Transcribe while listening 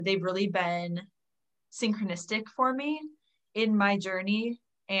they've really been synchronistic for me in my journey.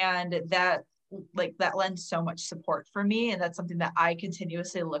 And that lends so much support for me. And that's something that I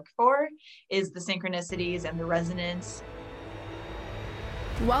continuously look for, is the synchronicities and the resonance.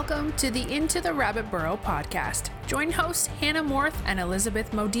 Welcome to the Into the Rabbit Burrow podcast. Join hosts Hannah Morth and Elizabeth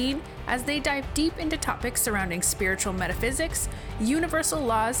Modine as they dive deep into topics surrounding spiritual metaphysics, universal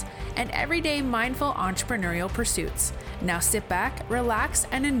laws, and everyday mindful entrepreneurial pursuits. Now sit back, relax,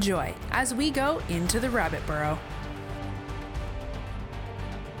 and enjoy as we go into the rabbit burrow.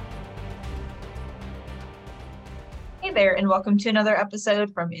 Hey there, and welcome to another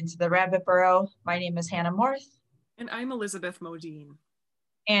episode from Into the Rabbit Burrow. My name is Hannah Morth. And I'm Elizabeth Modine.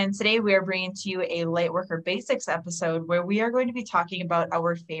 And today we are bringing to you a Lightworker Basics episode where we are going to be talking about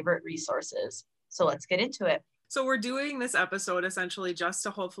our favorite resources. So let's get into it. So we're doing this episode essentially just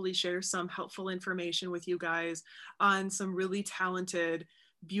to hopefully share some helpful information with you guys on some really talented,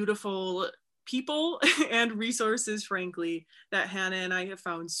 beautiful people and resources, frankly, that Hannah and I have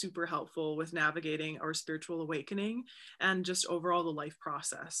found super helpful with navigating our spiritual awakening and just overall the life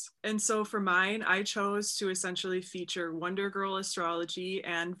process. And so for mine, I chose to essentially feature Wonder Girl Astrology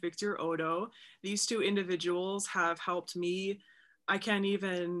and Victor Odo. These two individuals have helped me. I can't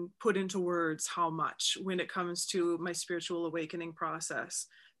even put into words how much when it comes to my spiritual awakening process.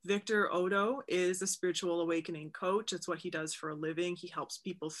 Victor Odo is a spiritual awakening coach. It's what he does for a living. He helps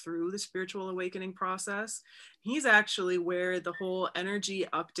people through the spiritual awakening process. He's actually where the whole energy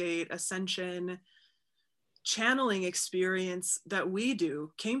update, ascension, channeling experience that we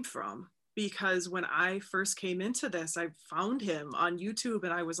do came from. Because when I first came into this, I found him on YouTube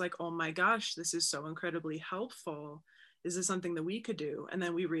and I was like, oh my gosh, this is so incredibly helpful. Is this something that we could do? And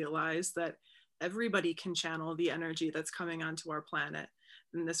then we realized that everybody can channel the energy that's coming onto our planet.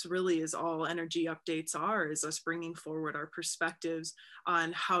 And this really is all energy updates are, is us bringing forward our perspectives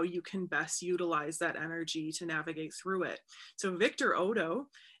on how you can best utilize that energy to navigate through it. So Victor Odo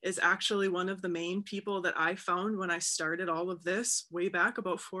is actually one of the main people that I found when I started all of this way back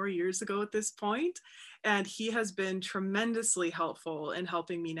about 4 years ago at this point. And he has been tremendously helpful in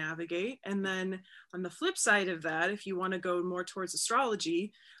helping me navigate. And then on the flip side of that, if you want to go more towards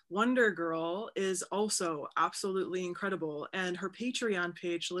astrology, Wonder Girl is also absolutely incredible. And her Patreon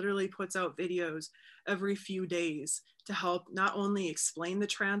page literally puts out videos every few days to help not only explain the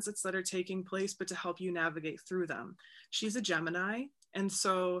transits that are taking place, but to help you navigate through them. She's a Gemini. And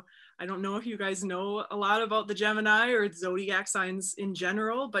so I don't know if you guys know a lot about the Gemini or zodiac signs in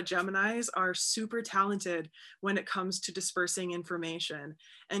general, but Geminis are super talented when it comes to dispersing information.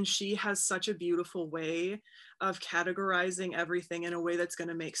 And she has such a beautiful way of categorizing everything in a way that's going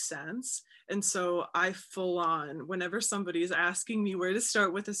to make sense. And so I full on, whenever somebody's asking me where to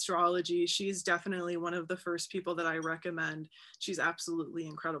start with astrology, she's definitely one of the first people that I recommend. She's absolutely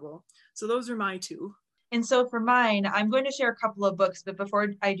incredible. So those are my two. And so for mine, I'm going to share a couple of books, but before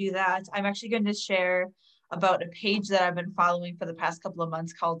I do that, I'm actually going to share about a page that I've been following for the past couple of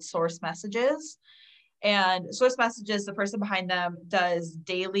months called Source Messages. And Source Messages, the person behind them does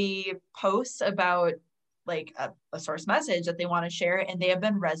daily posts about like a source message that they want to share. And they have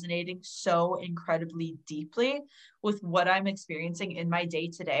been resonating so incredibly deeply with what I'm experiencing in my day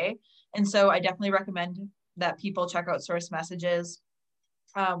to day. And so I definitely recommend that people check out Source Messages.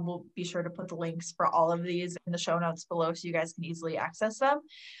 We'll be sure to put the links for all of these in the show notes below so you guys can easily access them.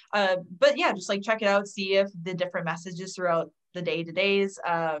 But yeah, just like check it out, see if the different messages throughout the day-to-days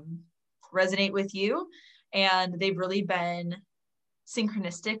resonate with you. And they've really been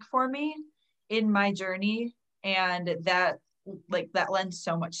synchronistic for me in my journey. And that lends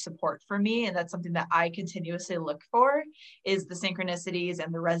so much support for me. And that's something that I continuously look for, is the synchronicities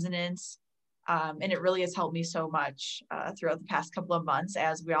and the resonance. And it really has helped me so much throughout the past couple of months,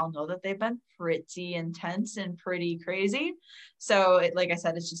 as we all know that they've been pretty intense and pretty crazy. So like I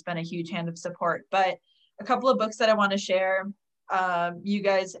said, it's just been a huge hand of support. But a couple of books that I want to share. You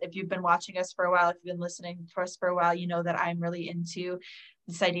guys, if you've been watching us for a while, if you've been listening to us for a while, you know that I'm really into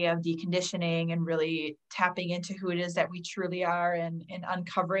this idea of deconditioning and really tapping into who it is that we truly are, and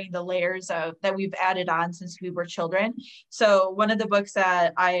uncovering the layers that we've added on since we were children. So one of the books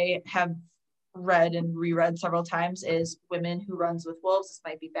that I have read and reread several times is Women Who Runs with Wolves. This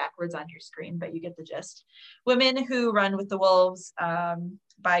might be backwards on your screen, but you get the gist. Women Who Run with the Wolves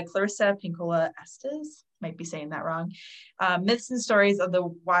by Clarissa Pinkola Estes. Might be saying that wrong. Myths and Stories of the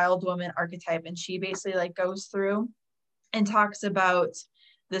Wild Woman Archetype. And she basically goes through and talks about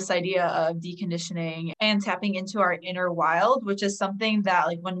this idea of deconditioning and tapping into our inner wild, which is something that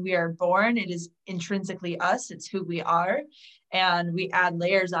when we are born, it is intrinsically us, it's who we are. And we add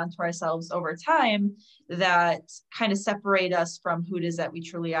layers onto ourselves over time that kind of separate us from who it is that we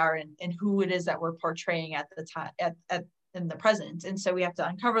truly are, and who it is that we're portraying at the time, in the present. And so we have to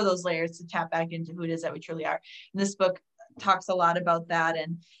uncover those layers to tap back into who it is that we truly are. And this book talks a lot about that,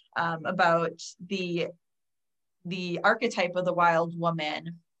 and about the archetype of the wild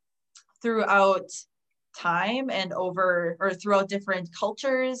woman throughout time and throughout different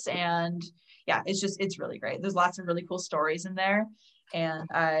cultures. And yeah, it's really great. There's lots of really cool stories in there, and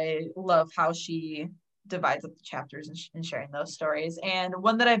I love how she divides up the chapters and sharing those stories. And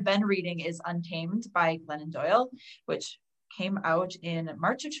one that I've been reading is Untamed by Glennon Doyle, which came out in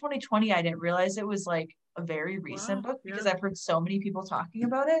March of 2020. I didn't realize it was like a very recent book, because I've heard so many people talking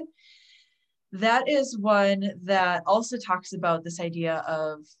about it. That is one that also talks about this idea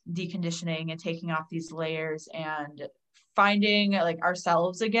of deconditioning and taking off these layers and finding like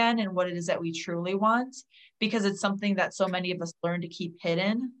ourselves again and what it is that we truly want, because it's something that so many of us learn to keep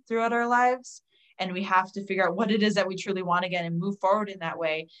hidden throughout our lives. And we have to figure out what it is that we truly want again and move forward in that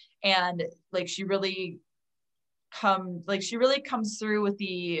way. And like she really comes through with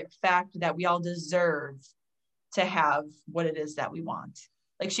the fact that we all deserve to have what it is that we want.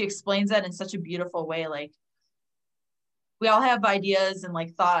 Like she explains that in such a beautiful way. Like we all have ideas and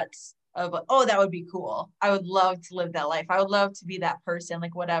like thoughts of, oh, that would be cool. I would love to live that life. I would love to be that person,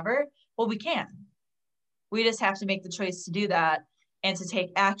 like whatever. Well, we can. We just have to make the choice to do that and to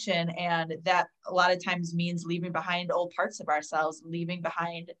take action. And that a lot of times means leaving behind old parts of ourselves, leaving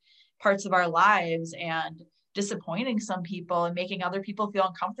behind parts of our lives, and disappointing some people and making other people feel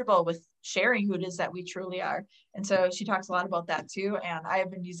uncomfortable with sharing who it is that we truly are. And so she talks a lot about that too. And I have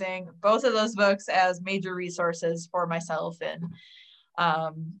been using both of those books as major resources for myself, and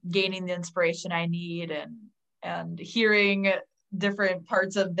gaining the inspiration I need, and hearing different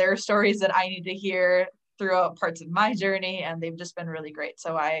parts of their stories that I need to hear throughout parts of my journey. And they've just been really great.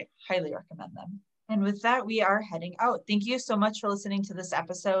 So I highly recommend them. And with that, we are heading out. Thank you so much for listening to this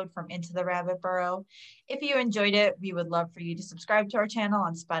episode from Into the Rabbit Burrow. If you enjoyed it, we would love for you to subscribe to our channel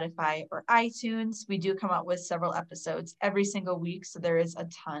on Spotify or iTunes. We do come out with several episodes every single week, so there is a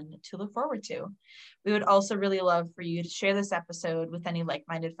ton to look forward to. We would also really love for you to share this episode with any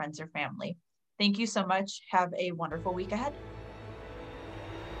like-minded friends or family. Thank you so much. Have a wonderful week ahead.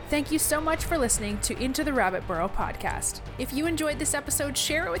 Thank you so much for listening to Into the Rabbit Burrow podcast. If you enjoyed this episode,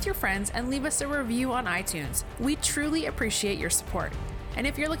 share it with your friends and leave us a review on iTunes. We truly appreciate your support. And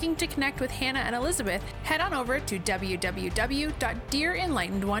if you're looking to connect with Hannah and Elizabeth, head on over to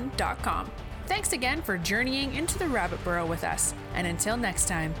www.dearenlightenedone.com. Thanks again for journeying into the rabbit burrow with us. And until next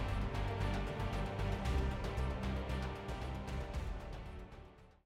time,